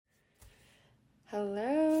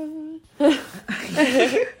Hello. It's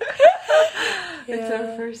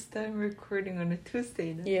our first time recording on a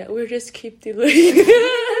Tuesday now. Yeah, we just keep delaying.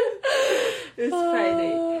 It was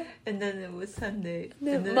Friday, and then it was Sunday,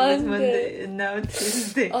 and then Monday. it was Monday, and now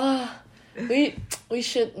Tuesday. We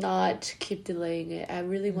should not keep delaying it. I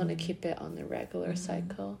really want to keep it on the regular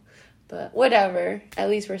cycle. But whatever. At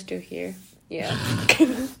least we're still here. Yeah.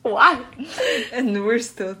 Why? And we're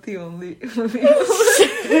still the only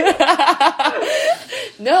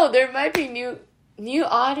No, there might be new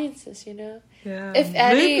audiences, you know? Yeah. If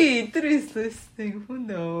any... Maybe Idris listening, who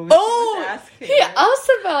knows? Oh! He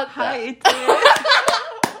asked about Hi, that.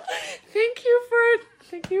 Idris.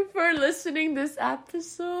 Thank you for listening this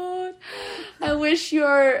episode. I wish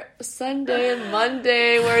your Sunday and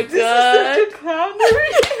Monday were good. This is such a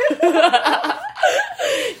clownery.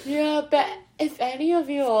 Yeah, but if any of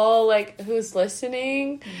you all who's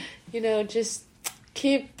listening, just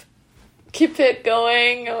keep it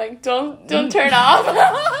going. Don't turn off.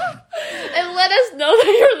 And let us know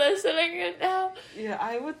that you're listening right now. Yeah,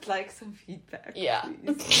 I would like some feedback. Yeah.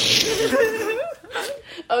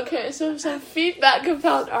 Okay, so some feedback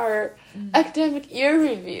about our academic year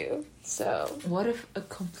review. So, what if a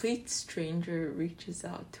complete stranger reaches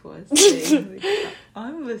out to us saying,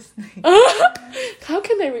 I'm listening? How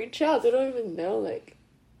can they reach out? They don't even know,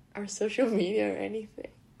 our social media or anything.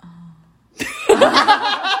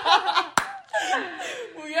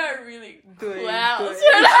 We are really clowns.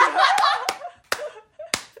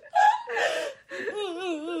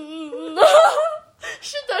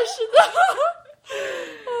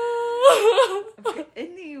 Okay,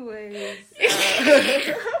 anyways,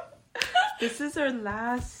 this is our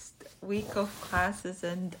last week of classes,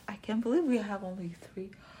 and I can't believe we have only 3.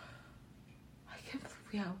 I can't believe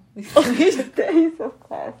we have only 3 days of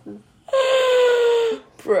classes.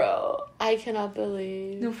 Bro, I cannot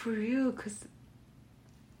believe. No, for real, because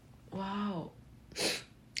wow.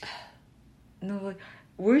 No,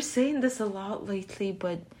 we're saying this a lot lately,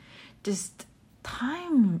 but just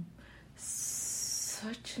time,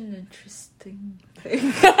 such an interesting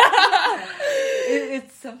thing.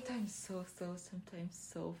 It's sometimes so slow, sometimes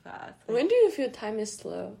so fast. When do you feel time is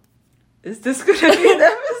slow? Is this gonna be an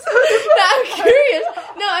episode? No, I'm curious.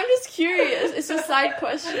 No, I'm just curious. It's a side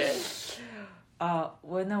question.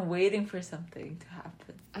 When I'm waiting for something to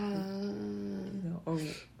happen.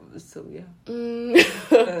 So yeah.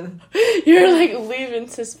 You're leaving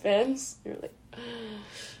suspense. You're like...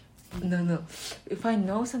 No. If I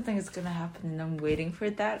know something is gonna happen and I'm waiting for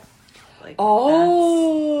that, I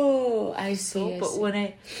see. But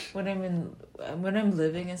when I'm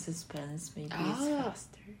living in suspense, maybe it's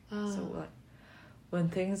faster. So when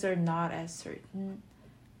things are not as certain,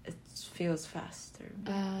 it feels faster.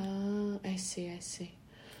 I see.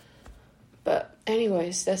 But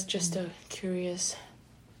anyways, that's just a curious.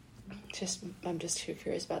 I'm just too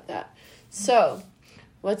curious about that. So,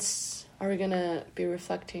 are we gonna be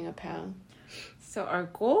reflecting upon? So our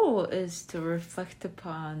goal is to reflect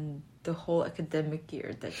upon the whole academic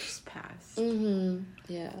year that just passed. Mm-hmm.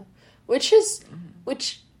 Yeah, which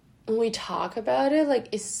when we talk about it,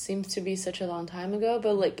 it seems to be such a long time ago,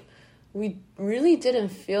 but we really didn't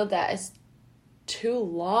feel that it's too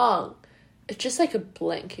long. It's just like a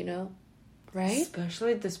blink, right?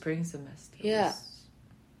 Especially the spring semester. Yeah.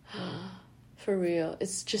 For real.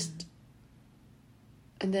 It's just...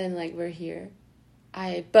 And then, we're here.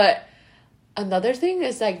 But another thing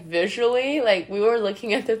is, visually, we were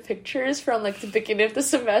looking at the pictures from, the beginning of the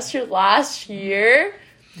semester last year.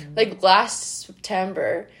 Last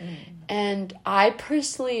September. And I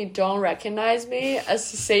personally don't recognize me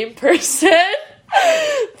as the same person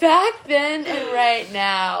back then and right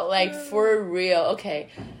now. For real. Okay.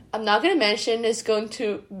 I'm not going to mention it's going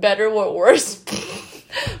to better or worse.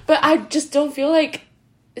 But I just don't feel like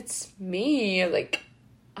it's me.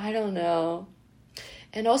 I don't know.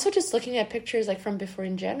 And also just looking at pictures, from before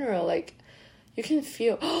in general, you can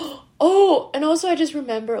feel... Oh! And also I just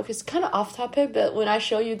remember, okay, it's kind of off topic, but when I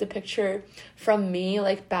show you the picture from me,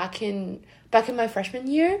 back in my freshman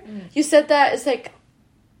year, you said that it's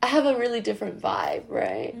I have a really different vibe,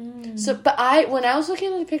 right? So, but when I was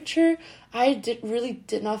looking at the picture, I really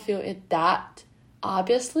did not feel it that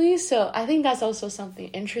obviously. So I think that's also something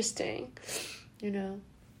interesting, Yeah.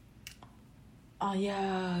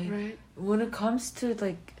 Right. When it comes to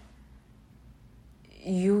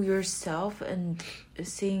you yourself and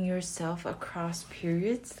seeing yourself across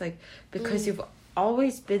periods, because you've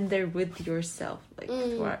always been there with yourself,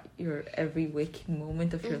 throughout your every waking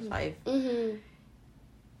moment of your life.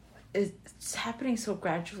 It's happening so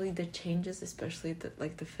gradually, the changes, especially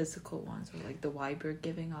the physical ones, or the vibe you're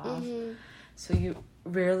giving off. So you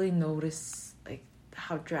rarely notice like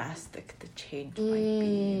how drastic the change might be,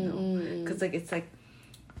 you know, because like it's like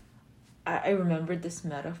I remember this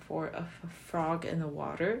metaphor of a frog in the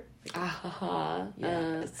water.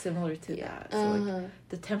 It's similar to that. So like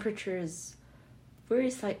the temperature is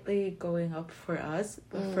very slightly going up for us,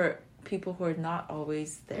 but for people who are not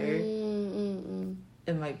always there,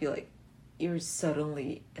 it might be like you're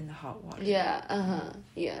suddenly in the hot water.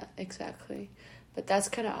 Yeah, exactly. But that's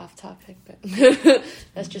kind of off topic, but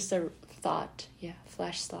that's just a thought. Yeah,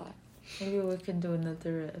 flash thought. Maybe we can do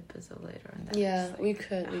another episode later on that. Yeah, like we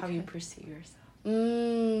could. How you perceive yourself.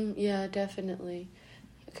 Yeah, definitely.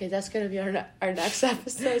 Okay, that's gonna be our next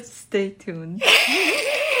episode. Stay tuned.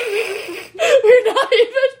 We're not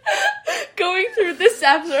even going through this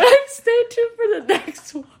episode. Like, stay tuned for the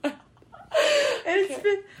next one. It's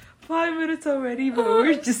been 5 minutes already, but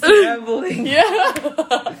we're just rambling. Yeah.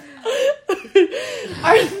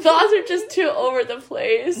 Our thoughts are just too over the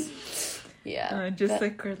place. Yeah. Just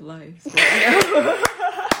like our lives.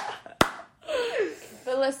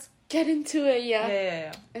 But let's get into it,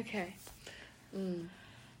 Yeah. Okay.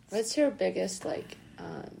 What's your biggest, like,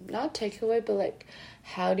 not takeaway, but, like,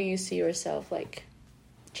 how do you see yourself, like,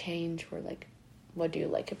 change, or, like, what do you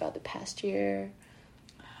like about the past year?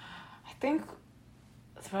 I think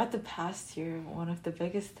throughout the past year, one of the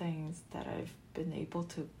biggest things that I've been able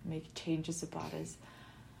to make changes about is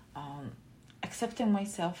accepting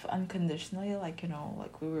myself unconditionally. Like, you know,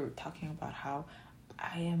 like we were talking about how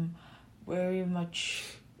I am very much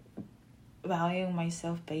valuing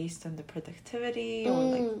myself based on the productivity or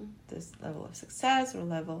like this level of success or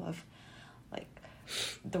level of like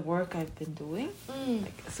the work I've been doing.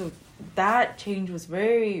 Like, so that change was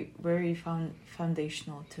very, very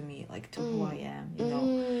foundational to me, like to who I am, you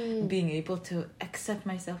know, being able to accept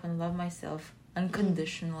myself and love myself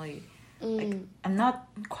unconditionally. Like, I'm not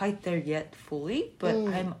quite there yet fully, but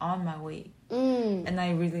I'm on my way. And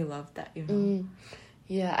I really love that, you know.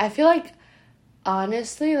 Yeah, I feel like,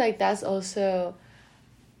 honestly, like, that's also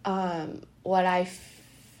what I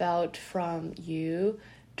felt from you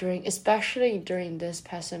especially during this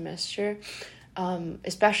past semester,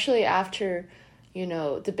 especially after, you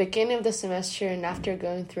know, the beginning of the semester and after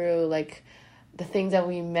going through, like, the things that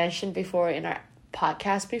we mentioned before in our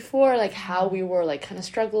podcast before, like, how we were, like, kind of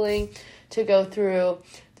struggling to go through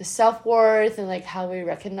the self-worth and, like, how we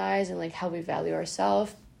recognize and, like, how we value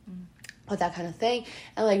ourselves, or that kind of thing.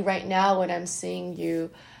 And, like, right now when I'm seeing you,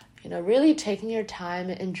 you know, really taking your time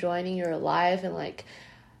and enjoying your life and, like,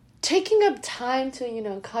 taking up time to, you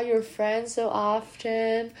know, call your friends so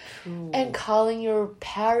often and calling your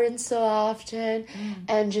parents so often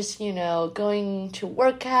and just, you know, going to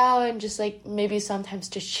work out and just, like, maybe sometimes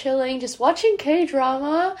just chilling, just watching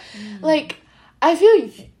K-drama. Like, I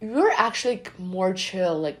feel you're actually more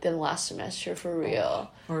chill, like, than last semester, for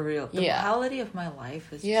real. For real. The quality of my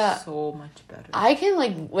life is so much better. I can,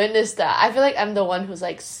 like, witness that. I feel like I'm the one who's,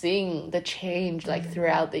 like, seeing the change, like,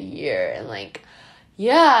 throughout the year. And, like,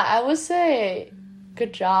 yeah, I would say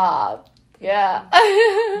good job. Yeah.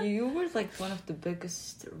 You were, like, one of the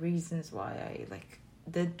biggest reasons why I, like,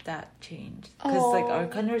 did that change. Because, like, our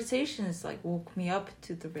conversations, like, woke me up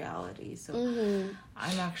to the reality. So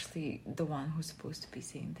I'm actually the one who's supposed to be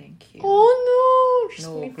saying thank you. Oh, no. Just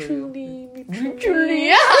no, me truly.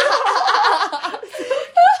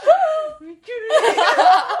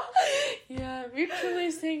 Yeah, mutually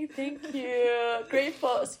saying thank you.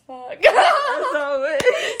 Grateful as fuck. As always.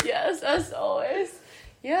 Yes, as always.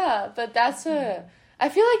 Yeah, but that's I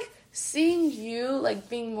feel like seeing you, like,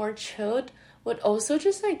 being more chilled would also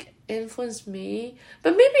just, like, influence me.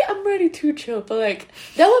 But maybe I'm ready to chill, but, like,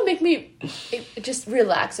 that would make me just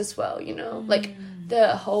relax as well, you know? Like,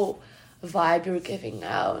 the whole vibe you're giving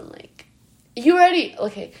out and, like, you already,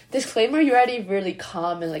 okay, disclaimer, you're already really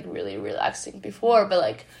calm and, like, really relaxing before, but,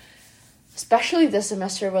 like, especially this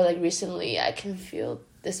semester, but, like, recently, I can feel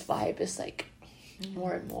this vibe is, like,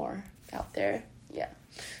 more and more out there. Yeah.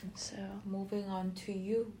 So. Moving on to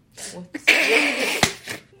you. What?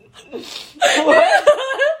 It's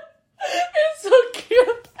so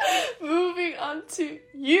cute. Moving on to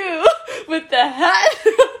you with the hat.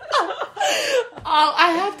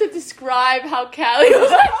 I have to describe how Callie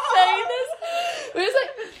was, like, saying this.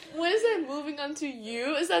 When it's like moving on to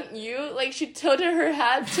you, is that you? Like, she tilted her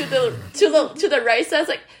hat to the right side. It's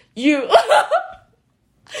like you.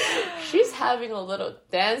 She's having a little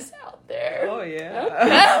dance out there. Oh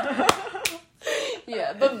yeah. Okay.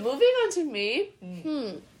 Yeah, but moving on to me,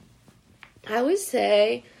 I would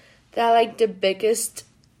say that, like, the biggest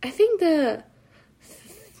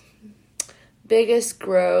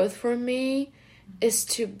growth for me is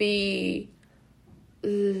to be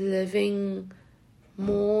living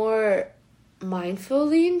more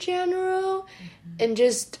mindfully in general, and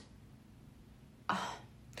just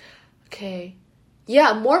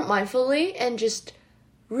more mindfully, and just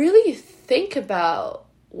really think about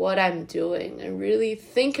what I'm doing, and really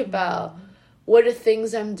think about what the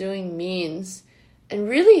things I'm doing means, and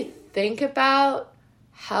really think about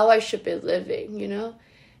how I should be living, you know?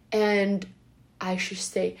 And I should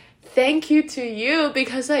say thank you to you,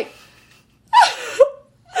 because like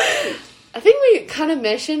I think we kind of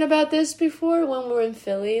mentioned about this before when we were in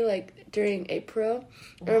Philly, like during April.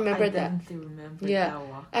 I remember that. Definitely remember that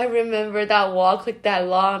walk. I remember that walk, like that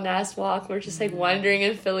long ass walk. We're just like wandering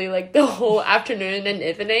in Philly like the whole afternoon and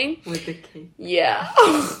evening. With the cake. Yeah.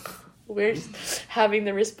 We're just having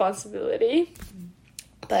the responsibility.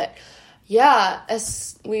 But yeah,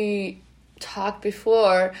 as we talked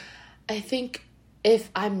before, I think if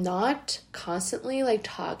I'm not constantly like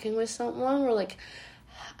talking with someone, or like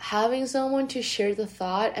having someone to share the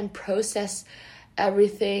thought and process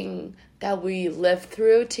everything that we lived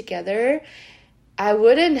through together, I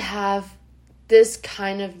wouldn't have this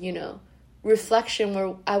kind of, you know, reflection,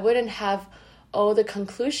 where I wouldn't have all the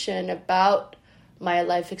conclusion about my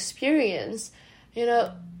life experience. You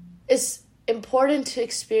know, it's important to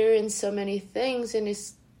experience so many things, and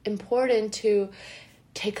it's important to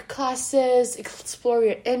take classes, explore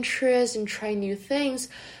your interests, and try new things.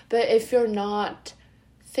 But if you're not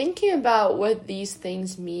thinking about what these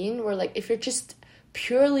things mean, or like if you're just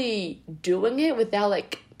purely doing it without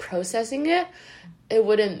like processing it, it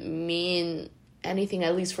wouldn't mean anything,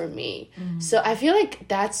 at least for me. So I feel like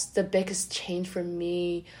that's the biggest change for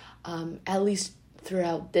me, at least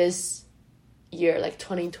throughout this year, like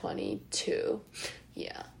 2022.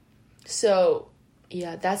 Yeah. So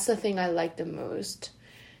yeah, that's the thing I like the most.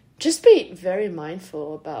 Just be very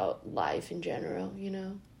mindful about life in general, you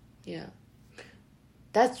know? Yeah.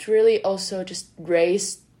 That's really also just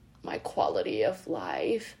raised my quality of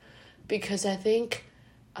life, because I think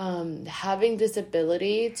having this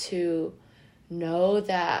ability to know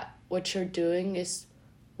that what you're doing is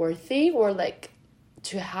worthy, or like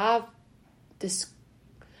to have this,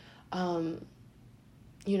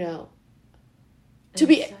 you know, to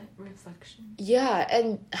be reflection. Yeah,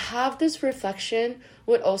 and have this reflection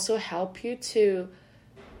would also help you to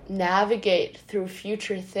navigate through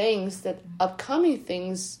future things, that upcoming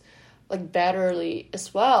things, like betterly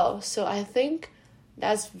as well. So I think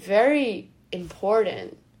that's very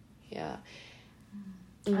important. Yeah.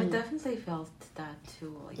 I definitely felt that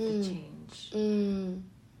too, like the change.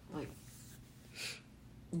 Like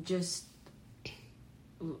just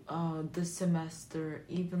this semester,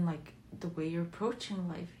 even like the way you're approaching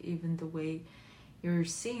life, even the way you're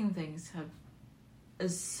seeing things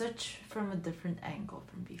is such from a different angle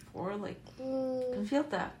from before. Like you can feel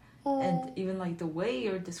that. And even like the way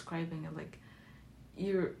you're describing it, like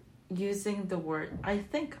you're using the word I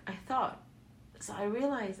thought. So I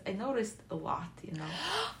realized, I noticed a lot, you know.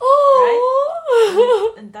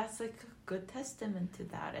 Right? And that's like a good testament to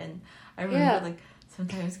that. And I remember like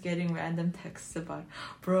sometimes getting random texts about,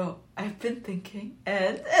 bro, I've been thinking,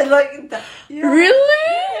 and like that. Yeah. Really?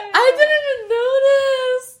 Yeah. I didn't even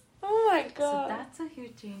notice. Oh my god. So that's a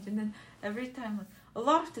huge change. And then every time, like, a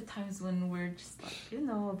lot of the times when we're just like, you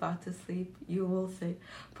know, about to sleep, you will say,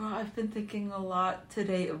 bro, I've been thinking a lot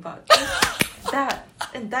today about this, that.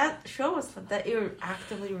 And that shows that you're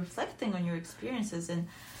actively reflecting on your experiences and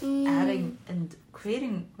adding and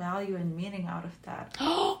creating value and meaning out of that.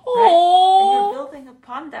 Right? And you're building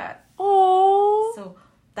upon that. So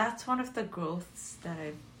that's one of the growths that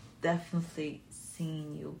I've definitely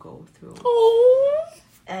seen you go through.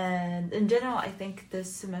 And in general, I think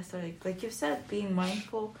this semester, like you said, being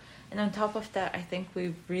mindful. And on top of that, I think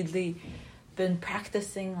we've really been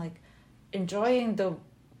practicing, like, enjoying the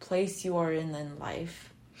place you are in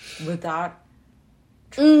life without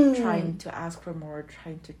trying to ask for more,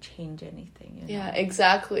 trying to change anything. You know? Yeah,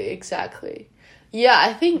 exactly. Yeah,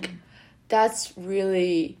 I think that's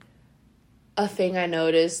really a thing I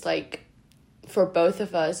noticed, like, for both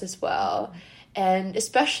of us as well. And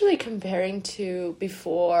especially comparing to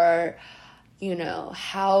before, you know,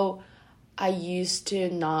 how I used to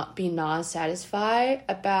not be satisfied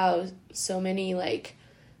about so many, like,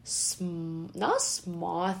 not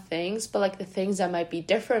small things, but like the things that might be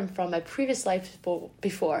different from my previous life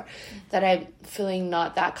before that I'm feeling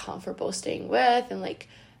not that comfortable staying with, and like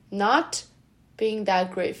not being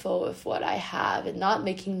that grateful with what I have and not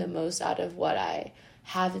making the most out of what I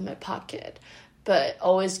have in my pocket, but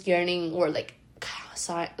always yearning or like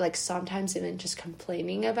sometimes even just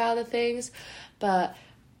complaining about the things. But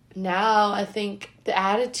now I think the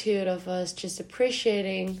attitude of us just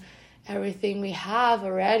appreciating everything we have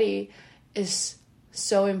already is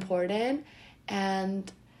so important.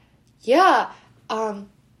 And yeah, I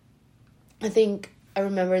think I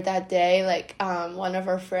remember that day, like, one of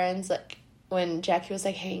our friends, like, when Jackie was,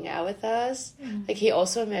 like, hanging out with us, like, he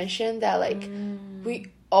also mentioned that, like, we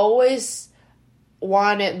always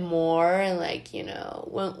wanted more, and, like, you know,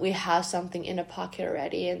 when we have something in a pocket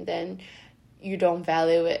already, and then you don't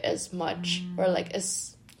value it as much, or, like,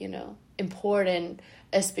 as, you know, important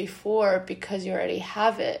as before, because you already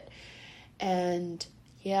have it. And,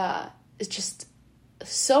 yeah, it's just,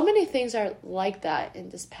 so many things are like that in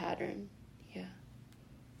this pattern.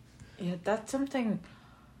 Yeah, that's something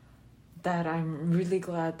that I'm really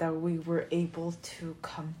glad that we were able to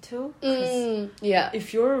come to. Yeah.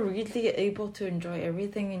 If you're really able to enjoy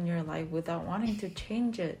everything in your life without wanting to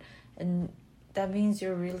change it, and that means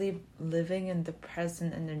you're really living in the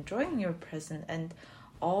present and enjoying your present, and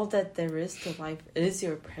all that there is to life is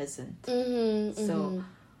your present. So,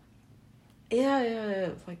 yeah,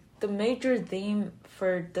 like the major theme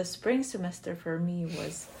for the spring semester for me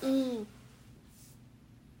was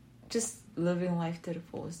just living life to the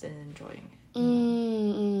fullest and enjoying it.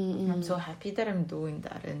 I'm so happy that I'm doing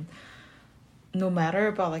that, and no matter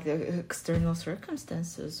about like the external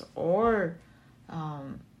circumstances or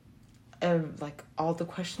like all the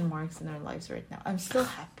question marks in our lives right now, I'm still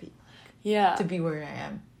happy to be where I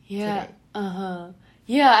am today.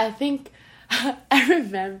 Yeah, I think I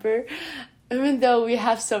remember, even though we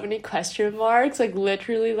have so many question marks, like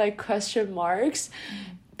literally like question marks,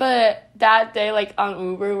 but that day, like on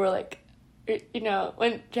Uber, we're like, you know,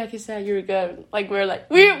 when Jackie said you're good, like we're like,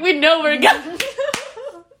 we know we're good.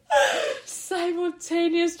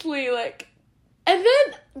 Simultaneously, like, and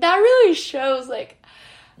then that really shows like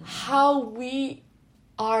how we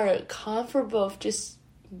are comfortable of just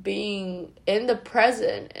being in the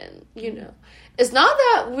present. And you know, it's not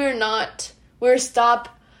that we're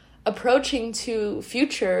stop approaching to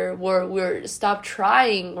future, or we're stop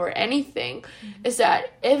trying or anything. Is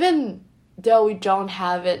that even though we don't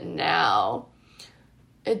have it now,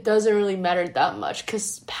 it doesn't really matter that much,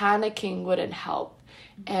 because panicking wouldn't help,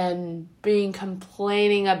 and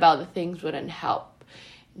complaining about the things wouldn't help.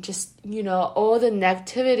 Just, you know, all the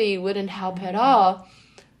negativity wouldn't help at all.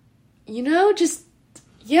 You know, just,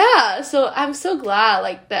 yeah. So I'm so glad,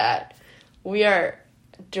 like, that we are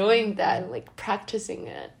doing that and, like, practicing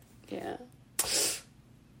it. Yeah.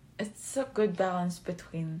 It's a good balance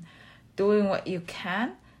between doing what you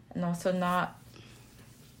can and also not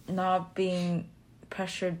being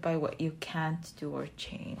pressured by what you can't do or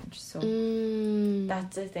change. So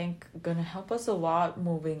that's, I think, gonna help us a lot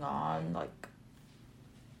moving on, like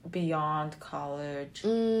beyond college,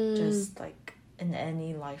 just like in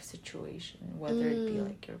any life situation, whether it be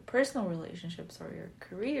like your personal relationships or your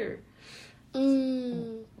career.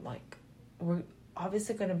 Like, we're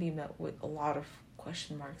obviously gonna be met with a lot of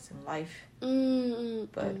question marks in life,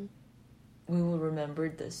 but we will remember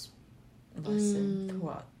this lesson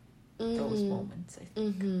throughout those moments, I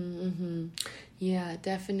think. Yeah,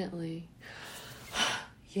 definitely.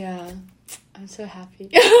 Yeah, I'm so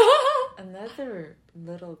happy. Another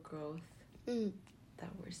little growth that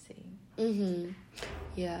we're seeing.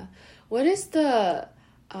 Yeah. What is the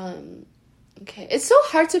okay, it's so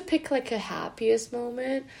hard to pick like a happiest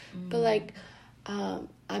moment, but like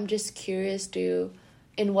I'm just curious,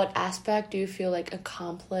 in what aspect do you feel like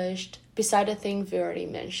accomplished beside the things we already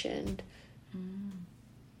mentioned?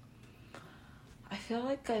 I feel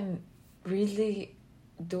like I'm really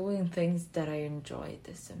doing things that I enjoy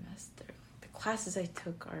this semester. The classes I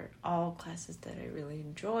took are all classes that I really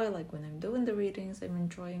enjoy. Like when I'm doing the readings, I'm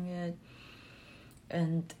enjoying it.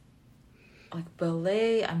 And like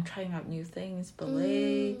ballet, I'm trying out new things.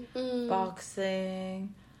 Ballet,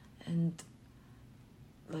 boxing, and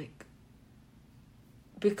like,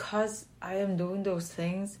 because I am doing those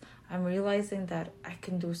things, I'm realizing that I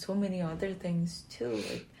can do so many other things too.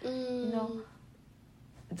 Like, you know,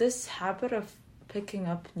 this habit of picking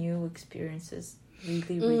up new experiences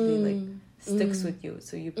really like sticks with you.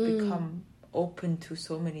 So you become open to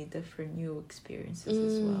so many different new experiences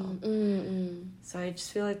as well. So I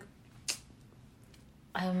just feel like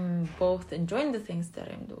I'm both enjoying the things that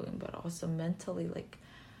I'm doing, but also mentally like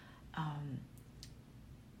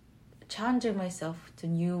challenging myself to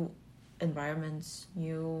new environments,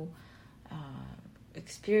 new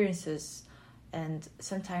experiences. And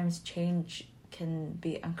sometimes change can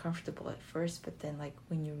be uncomfortable at first, but then like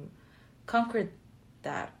when you conquer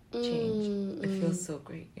that change, it feels so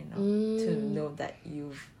great, you know, to know that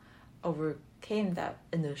you've overcame that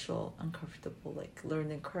initial uncomfortable like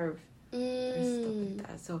learning curve and stuff like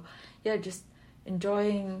that. So yeah, just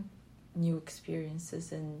enjoying new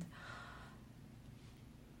experiences. And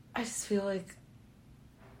I just feel like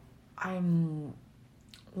I'm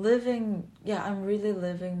really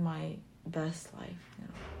living my best life, you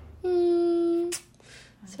know.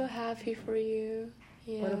 So happy for you.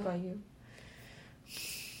 Yeah. What about you?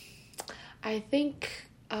 I think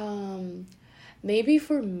maybe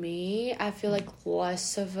for me, I feel like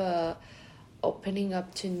less of a opening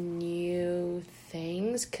up to new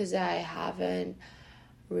things, because I haven't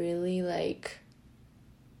really like,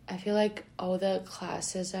 I feel like all the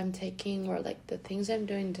classes I'm taking or like the things I'm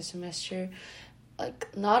doing this semester,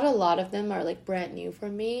 like not a lot of them are like brand new for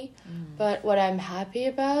me. But what I'm happy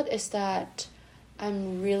about is that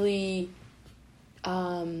I'm really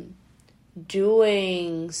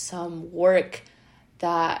doing some work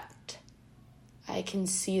that I can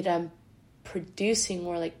see that I'm producing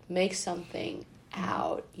or like make something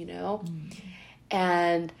out, you know?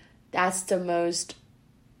 And that's the most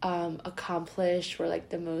accomplished or like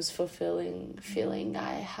the most fulfilling feeling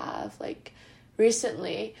I have like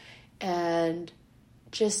recently. And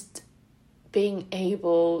just being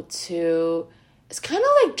able to, it's kind of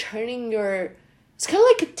like it's kind of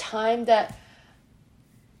like a time that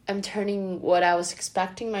I'm turning what I was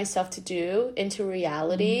expecting myself to do into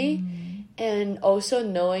reality. And also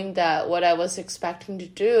knowing that what I was expecting to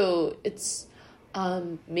do, it's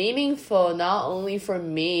meaningful not only for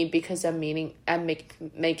me because I'm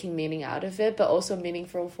making meaning out of it, but also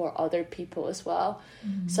meaningful for other people as well.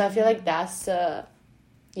 So I feel like that's the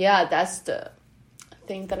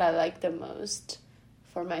thing that I like the most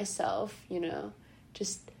for myself, you know,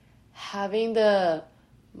 just having the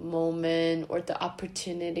moment or the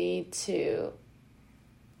opportunity to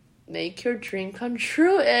make your dream come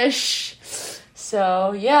true-ish.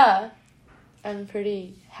 So yeah, I'm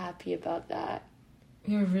pretty happy about that.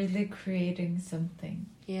 You're really creating something.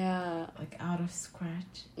 Yeah. Like out of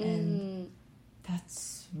scratch. And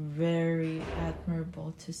that's very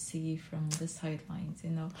admirable to see from the sidelines, you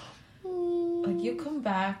know. Like you come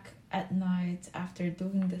back at night after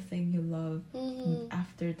doing the thing you love, and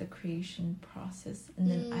after the creation process, and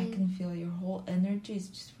then I can feel your whole energy is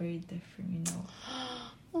just very different, you know.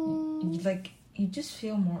 You just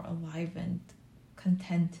feel more alive and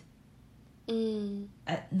content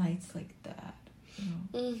at nights like that, you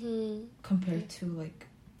know, compared to like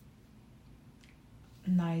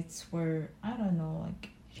nights where I don't know, like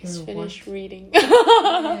just finished reading.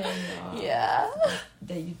 Yeah.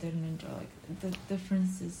 That you didn't enjoy. Like the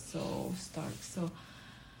difference is so stark. So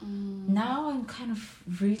now I'm kind of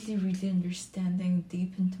really, really understanding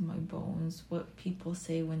deep into my bones what people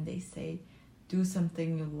say when they say do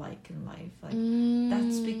something you like in life. Like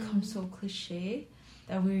that's become so cliche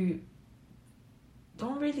that we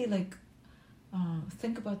don't really like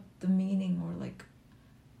think about the meaning or like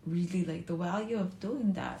really like the value of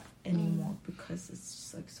doing that anymore, because it's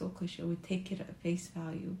just like so cliche. We take it at face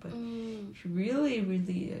value, but if you really,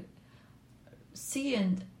 really see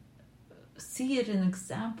it in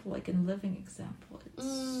example, like in living example, it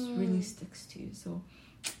really sticks to you. So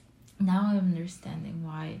now I'm understanding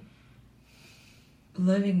why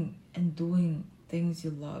living and doing things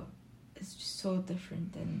you love is just so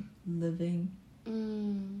different than living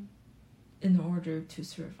in order to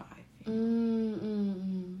survive.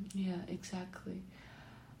 Yeah, exactly.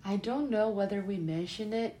 I don't know whether we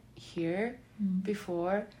mentioned it here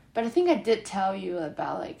before, but I think I did tell you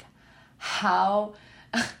about like how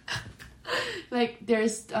like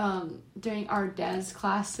there's during our dance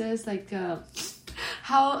classes, like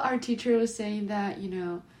how our teacher was saying that, you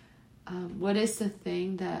know, what is the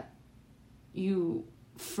thing that you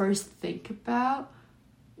first think about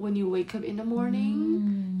when you wake up in the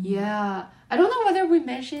morning? Yeah. I don't know whether we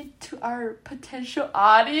mentioned to our potential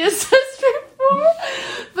audiences before,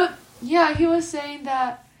 but yeah, he was saying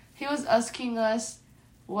that he was asking us,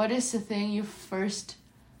 what is the thing you first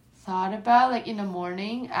thought about, like in the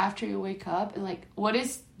morning after you wake up, and like what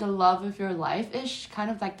is the love of your life-ish,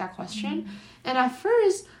 kind of like that question. And at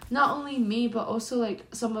first, not only me, but also like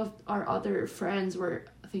some of our other friends were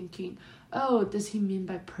thinking, oh, does he mean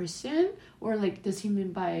by person, or like does he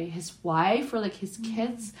mean by his wife or like his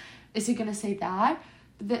kids? Is he gonna say that?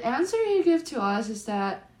 But the answer he gave to us is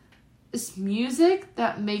that it's music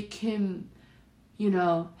that make him, you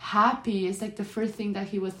know, happy. It's like the first thing that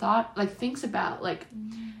he would thinks about like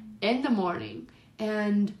in the morning.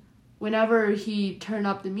 And whenever he turn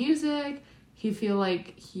up the music, he feel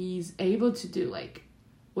like he's able to do like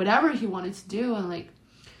whatever he wanted to do. And like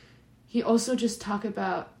he also just talk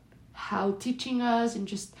about how teaching us and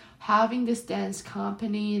just having this dance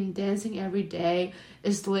company and dancing every day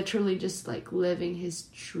is literally just like living his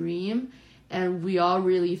dream. And we all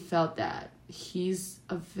really felt that he's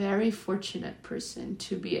a very fortunate person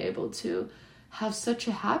to be able to have such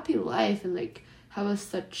a happy life and like have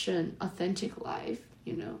such an authentic life,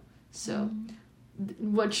 So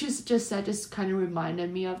what you just said just kind of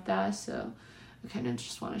reminded me of that, so I kind of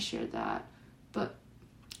just want to share that. But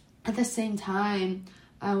at the same time,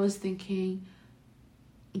 I was thinking,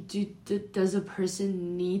 does a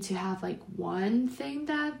person need to have like one thing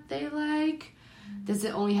that they like? Does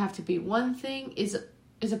it only have to be one thing? Is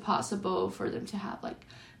it possible for them to have like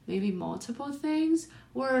maybe multiple things?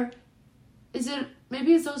 Or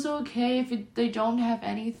maybe it's also okay if they don't have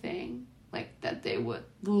anything like that they would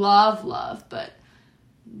love, but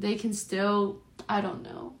they can still, I don't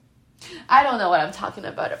know what I'm talking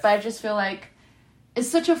about, but I just feel like it's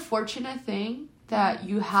such a fortunate thing that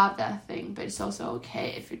you have that thing, but it's also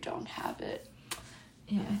okay if you don't have it.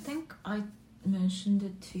 Yeah, I think I mentioned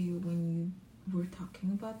it to you when you were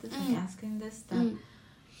talking about this, like asking this, that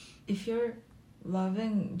if you're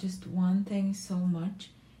loving just one thing so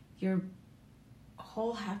much, your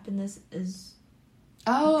whole happiness is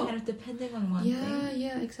kind of depending on one thing.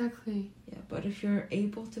 Yeah, exactly. Yeah, but if you're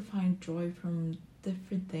able to find joy from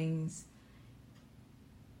different things,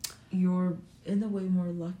 you're in a way more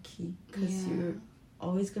lucky, because you're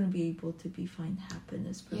always going to be able to find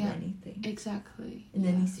happiness from anything. Exactly. In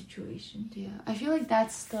any situation. Yeah, I feel like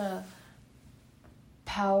that's the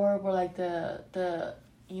power, or like the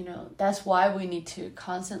that's why we need to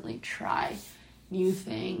constantly try new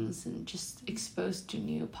things and just exposed to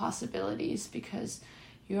new possibilities, because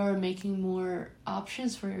you're making more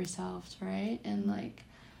options for yourselves, right? And like,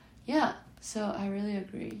 so I really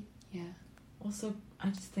agree. Yeah. Also, I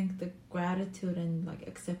just think the gratitude and like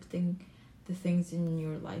accepting the things in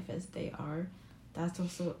your life as they are, that's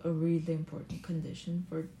also a really important condition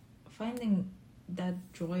for finding that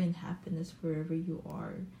joy and happiness wherever you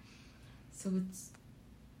are. So it's,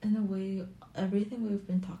 in a way, everything we've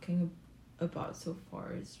been talking about so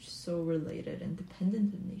far is just so related and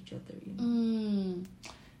dependent on each other,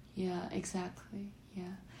 Yeah, exactly.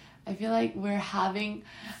 Yeah, I feel like we're having,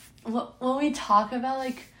 when we talk about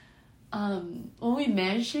like, when we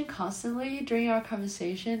mention constantly during our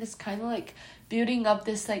conversation, it's kind of like building up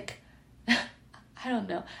this like, I don't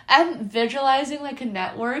know, I'm visualizing like a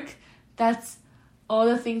network that's all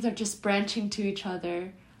the things are just branching to each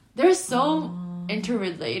other. They're so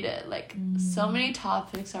interrelated, like so many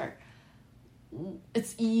topics are,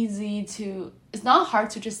 it's not hard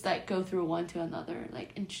to just like go through one to another,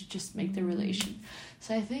 like, and just make the relation.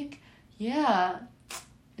 So I think,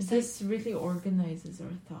 this really organizes our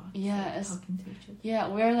thoughts. Yeah, like, talking to each other. Yeah,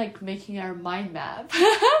 we're like making our mind map.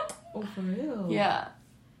 Oh, for real? Yeah.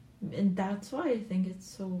 And that's why I think it's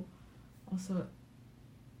so, also,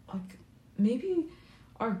 like, maybe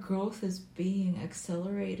our growth is being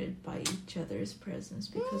accelerated by each other's presence,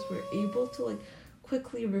 because we're able to like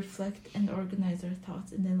quickly reflect and organize our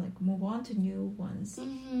thoughts, and then like move on to new ones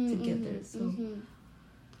together. So,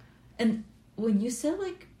 and when you said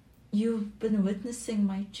like you've been witnessing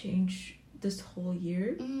my change this whole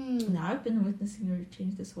year, and I've been witnessing your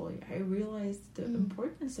change this whole year, I realized the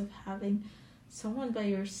importance of having someone by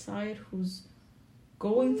your side who's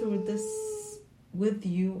going through this with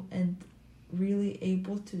you and really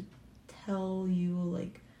able to tell you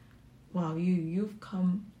like, wow, you've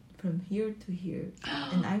come from here to here,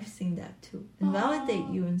 and I've seen that too, and validate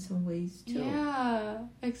you in some ways too. Yeah,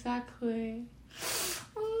 exactly.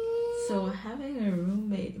 So having a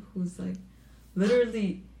roommate who's like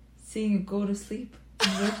literally seeing you go to sleep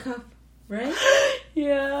and wake up, right?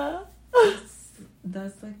 Yeah.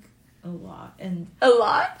 That's like a lot. And a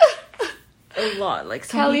lot. Like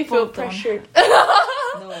some Kelly people feel pressured.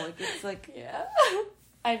 No, like it's like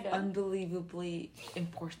I know. Unbelievably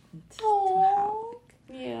important to Aww.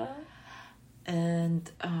 have. Yeah.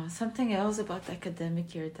 And something else about the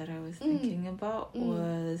academic year that I was thinking about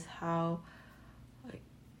was how like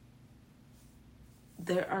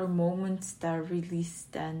there are moments that really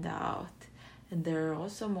stand out, and there are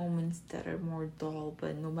also moments that are more dull,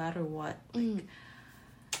 but no matter what, like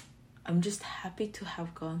I'm just happy to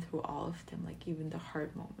have gone through all of them, like even the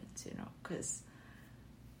hard moments, because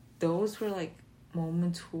those were like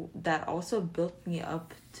moments that also built me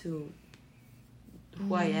up to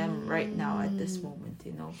who I am right now at this moment,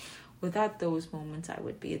 Without those moments, I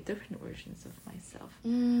would be a different versions of myself.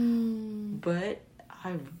 But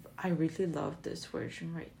I really love this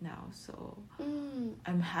version right now, so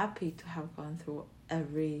I'm happy to have gone through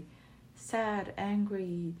every sad,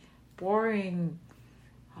 angry, boring,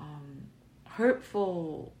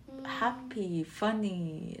 hurtful, happy,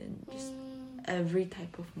 funny, and just every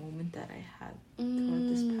type of moment that I had throughout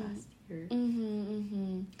this past year.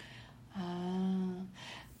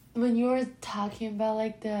 When you were talking about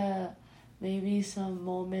like maybe some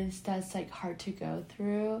moments that's like hard to go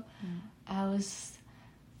through, I was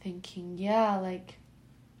thinking,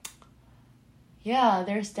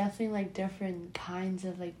 there's definitely like different kinds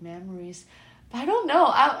of like memories. But I don't know.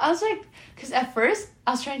 I was like, because at first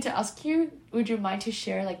I was trying to ask you, would you mind to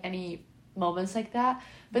share like any moments like that?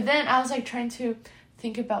 But then I was like trying to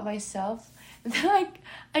think about myself. And then like,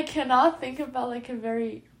 I cannot think about like a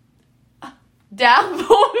very down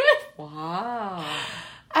moment. Wow.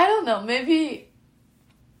 I don't know. Maybe,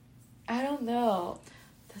 I don't know.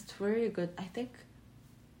 That's very good. I think,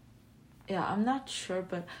 yeah, I'm not sure,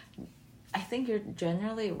 but I think you're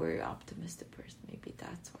generally a very optimistic person. Maybe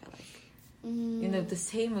that's why, like, the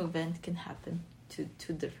same event can happen to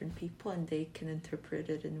two different people and they can interpret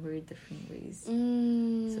it in very different ways.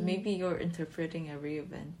 So maybe you're interpreting every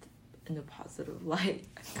event in a positive light.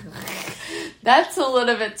 That's a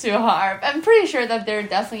little bit too hard. I'm pretty sure that there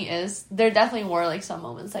definitely were like some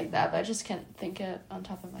moments like that, but I just can't think it on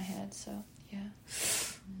top of my head. So yeah.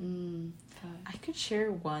 I could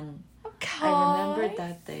share one. Okay. I remember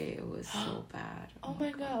that day. It was so bad. Oh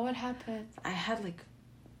my god, what happened? I had like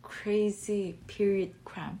crazy period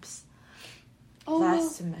cramps Oh,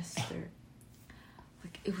 last semester.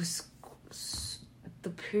 Like it was, the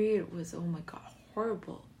period was, oh my god,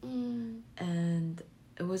 horrible. And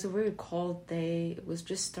it was a very cold day. It was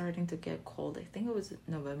just starting to get cold. I think it was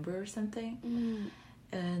November or something.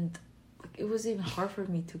 And like, it was even hard for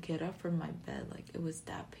me to get up from my bed. Like it was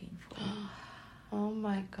that painful. oh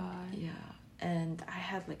my god. Yeah. And I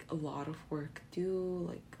had like a lot of work due,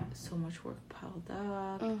 like so much work piled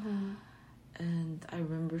up. And I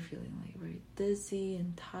remember feeling like very dizzy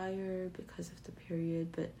and tired because of the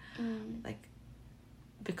period. But like,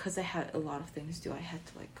 because I had a lot of things to do, I had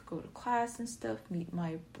to like go to class and stuff, meet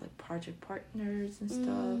my like project partners and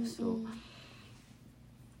stuff. So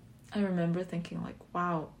I remember thinking like,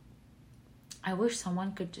 wow, I wish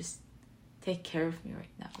someone could just take care of me right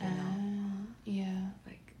now, you know? Yeah.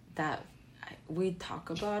 Like that, we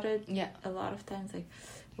talk about it a lot of times, like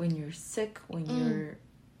when you're sick, when you're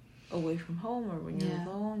away from home or when you're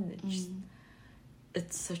alone,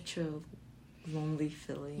 it's such a lonely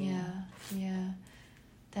feeling. Yeah,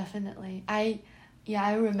 definitely. I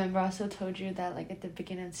remember I also told you that like at the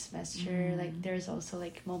beginning of the semester, like there's also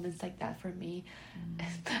like moments like that for me.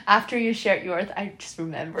 After you shared yours, I just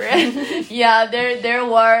remember it. there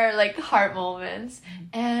were like hard moments.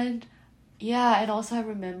 And and also I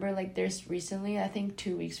remember like there's recently, I think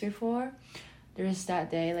 2 weeks before, there's that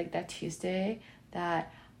day, like that Tuesday,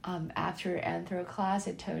 that after anthro class,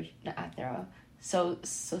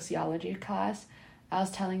 sociology class, I was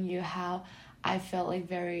telling you how I felt like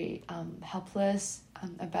very helpless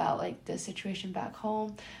about like the situation back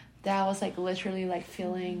home, that I was like literally like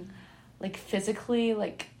feeling like physically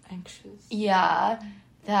like anxious. I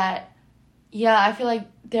feel like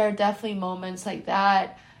there are definitely moments like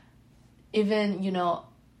that, even, you know,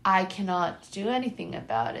 I cannot do anything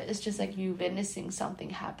about it. It's just like you witnessing something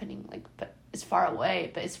happening, like, but it's far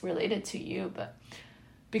away, but it's related to you. But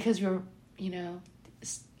because you're, you know,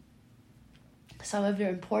 some of your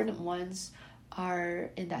important ones are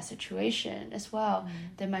in that situation as well.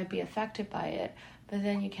 They might be affected by it, but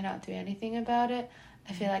then you cannot do anything about it.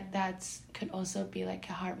 I feel like that's could also be like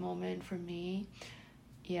a hard moment for me.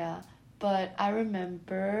 Yeah, but I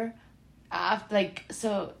remember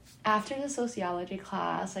after the sociology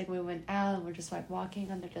class, like we went out and we're just like walking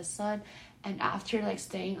under the sun, and after like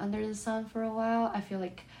staying under the sun for a while, I feel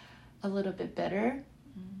like a little bit better.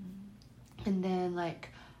 And then like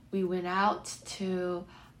we went out to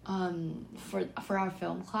for our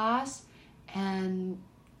film class, and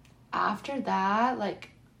after that,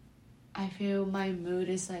 like I feel my mood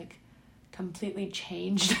is like completely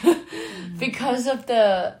changed because of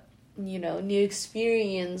the, you know, new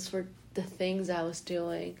experience for the things I was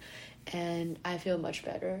doing, and I feel much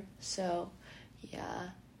better. So yeah,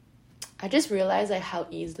 I just realized like how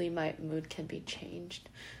easily my mood can be changed.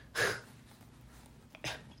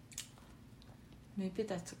 Maybe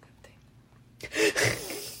that's a good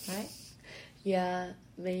thing. Right? Yeah,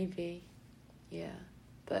 maybe. Yeah.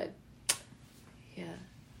 But yeah.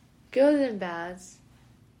 Good and bads.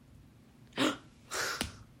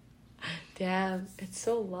 Damn, it's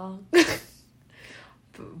so long.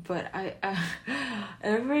 But I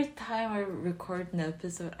every time I record an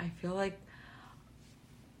episode, I feel like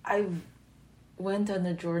I went on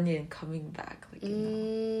a journey and coming back, like, you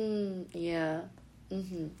know. Yeah.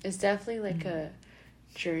 It's definitely like a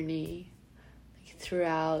journey, like,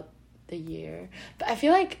 throughout the year. But I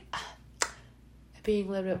feel like being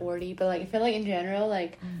a little bit wordy, but like I feel like in general,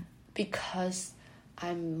 like because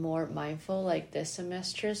I'm more mindful like this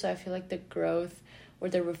semester, so I feel like the growth or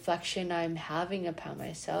the reflection I'm having upon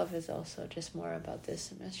myself is also just more about this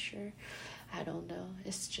semester. I don't know.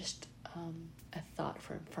 It's just a thought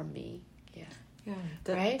from me. Yeah. Yeah,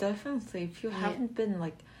 right? Definitely. If you haven't been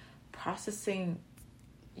like processing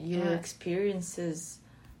your experiences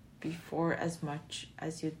before as much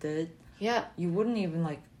as you did, you wouldn't even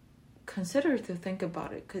like consider to think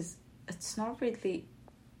about it because it's not really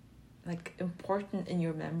like important in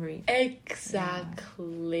your memory. Exactly.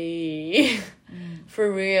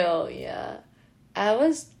 For real. I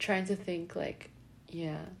was trying to think like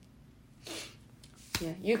you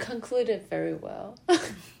concluded very well.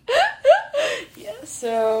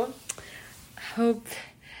 So hope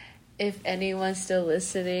if anyone's still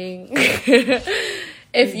listening,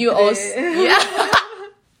 if you also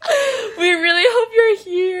we really hope you're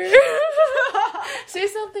here. Say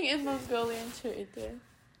something in Mongolian too, Ite.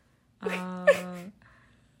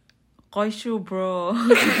 Gaishu, bro.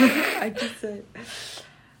 I just said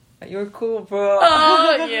you're cool, bro.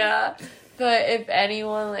 Oh yeah. But if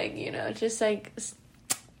anyone like, just like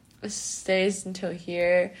stays until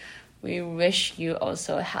here, we wish you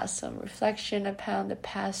also have some reflection upon the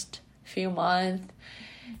past few months,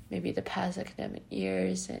 maybe the past academic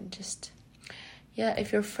years, and just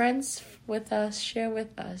if you're friends with us, share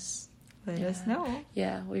with us. Let us know.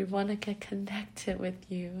 Yeah, we want to get connected with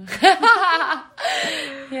you.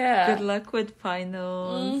 Good luck with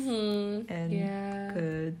finals. Mm-hmm. And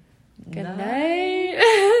good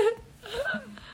night.